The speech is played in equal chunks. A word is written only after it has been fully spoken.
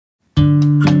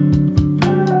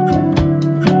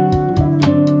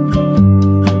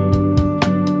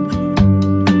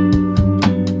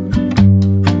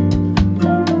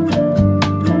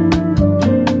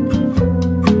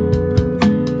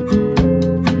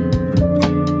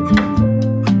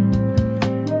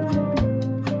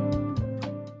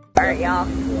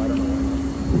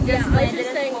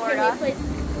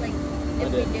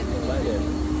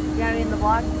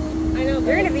vlog? I know.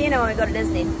 You're gonna be in it when we go to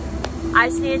Disney. I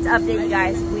just needed to update you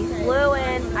guys. We flew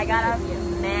in. I got up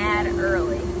mad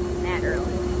early.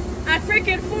 At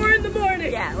freaking 4 in the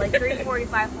morning. Yeah, like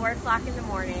 3:45, 4 o'clock in the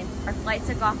morning. Our flight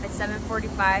took off at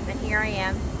 7:45, and here I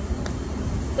am.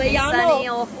 But in y'all sunny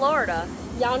know, old Florida.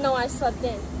 y'all know I slept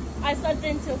in. I slept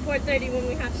in till 4:30 when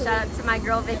we had to Shout out to my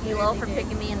girl Vicky Lowe for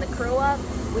picking me and the crew up.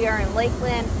 We are in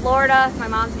Lakeland, Florida. My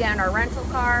mom's getting our rental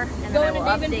car, and then I will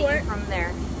update you from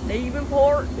there.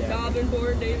 Davenport.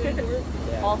 Davenport.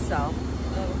 Yeah. Also,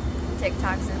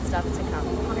 TikToks and stuff to come.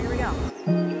 Oh, here we go.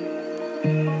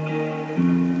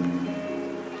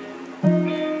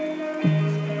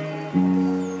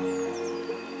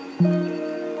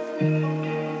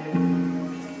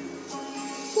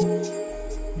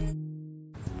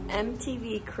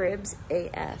 MTV Cribs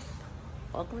AF.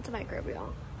 Welcome to my crib,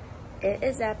 y'all. It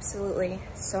is absolutely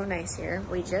so nice here.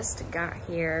 We just got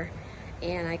here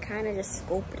and I kind of just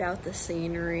scoped out the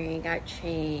scenery, got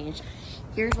changed.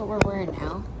 Here's what we're wearing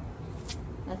now.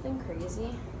 Nothing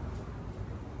crazy.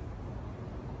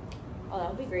 Oh, that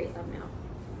would be great thumbnail.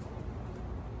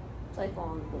 It's like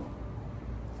all in the pool.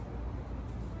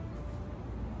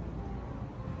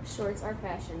 Shorts are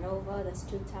Fashion Nova. This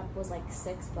tube top was like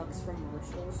 $6 from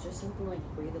Marshalls. Just something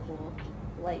like breathable,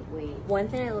 lightweight. One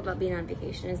thing I love about being on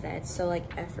vacation is that it's so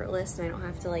like effortless and I don't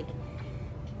have to like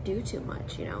do too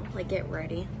much, you know, like get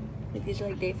ready. Like these are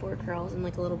like day 4 curls and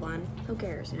like a little bun. Who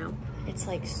cares, you know? It's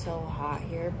like so hot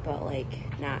here, but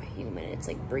like not humid. It's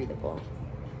like breathable.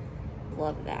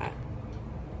 Love that.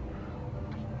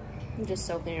 I'm just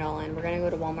soaking it all in. We're gonna go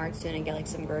to Walmart soon and get like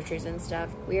some groceries and stuff.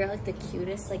 We are like the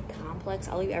cutest like complex.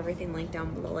 I'll leave everything linked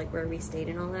down below, like where we stayed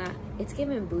and all that. It's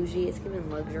giving bougie, it's giving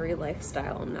luxury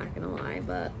lifestyle, I'm not gonna lie,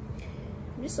 but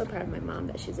I'm just so proud of my mom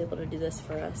that she's able to do this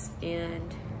for us.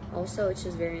 And also it's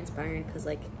just very inspiring because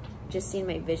like just seeing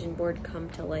my vision board come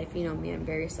to life. You know me, I'm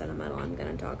very sentimental. I'm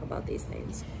gonna talk about these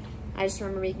things. I just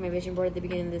remember making my vision board at the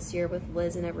beginning of this year with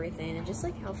Liz and everything, and just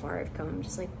like how far I've come. I'm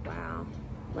just like, wow.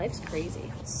 Life's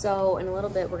crazy. So in a little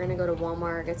bit, we're gonna go to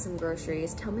Walmart, get some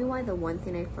groceries. Tell me why the one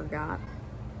thing I forgot.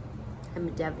 I'm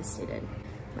devastated.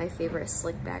 My favorite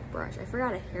slick back brush. I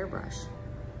forgot a hairbrush.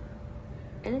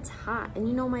 And it's hot. And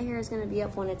you know my hair is gonna be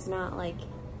up when it's not like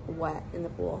wet in the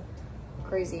pool.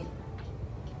 Crazy.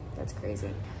 That's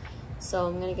crazy. So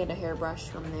I'm gonna get a hairbrush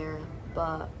from there,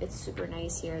 but it's super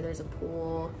nice here. There's a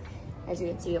pool. As you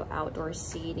can see, outdoor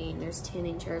seating. There's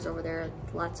tanning chairs over there.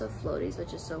 Lots of floaties,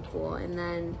 which is so cool. And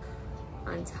then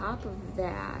on top of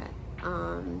that,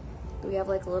 we have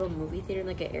like a little movie theater,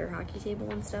 like an air hockey table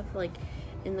and stuff, like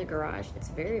in the garage. It's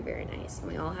very, very nice.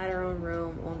 And we all had our own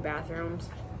room, own bathrooms.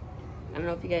 I don't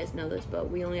know if you guys know this,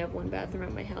 but we only have one bathroom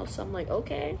at my house. So I'm like,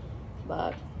 okay,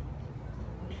 but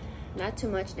not too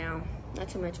much now. Not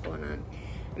too much going on.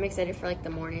 I'm excited for like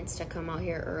the mornings to come out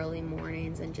here, early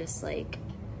mornings, and just like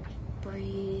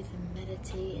breathe and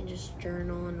meditate and just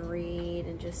journal and read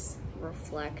and just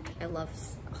reflect.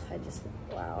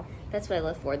 Wow. That's what I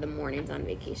live for, the mornings on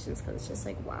vacations, because it's just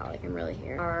like, wow, I can really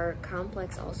hear. Our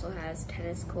complex also has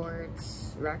tennis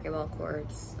courts, racquetball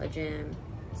courts, a gym.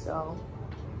 So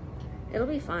it'll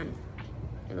be fun.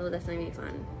 It'll definitely be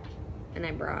fun. And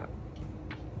I brought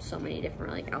so many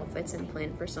different like outfits and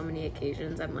planned for so many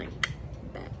occasions. I'm like,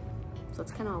 bet. So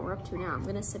that's kind of what we're up to now. I'm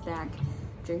gonna sit back,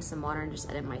 drink some water, and just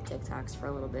edit my TikToks for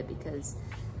a little bit because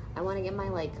I want to get my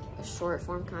like short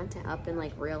form content up in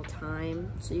like real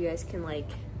time so you guys can like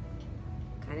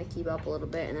kind of keep up a little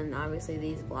bit. And then obviously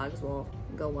these vlogs will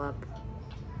go up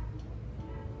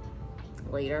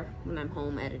later when I'm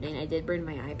home editing. I did bring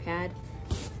my iPad,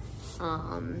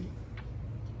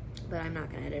 but I'm not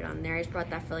gonna edit on there. I just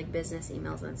brought that for like business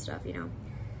emails and stuff, you know.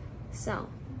 So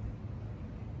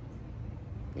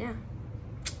yeah,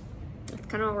 that's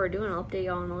kind of what we're doing. I'll update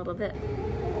y'all in a little bit.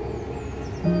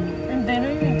 And they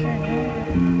don't even care.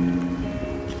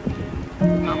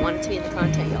 I want it to be in the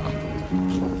content, y'all.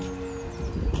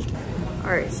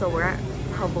 All right, so we're at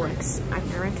Publix. I've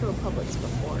never been to a Publix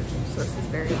before, so this is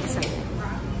very exciting.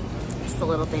 It's the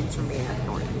little things from being up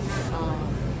north. That's all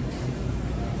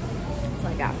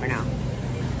I got for now.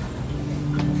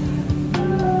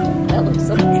 That looks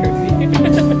so true.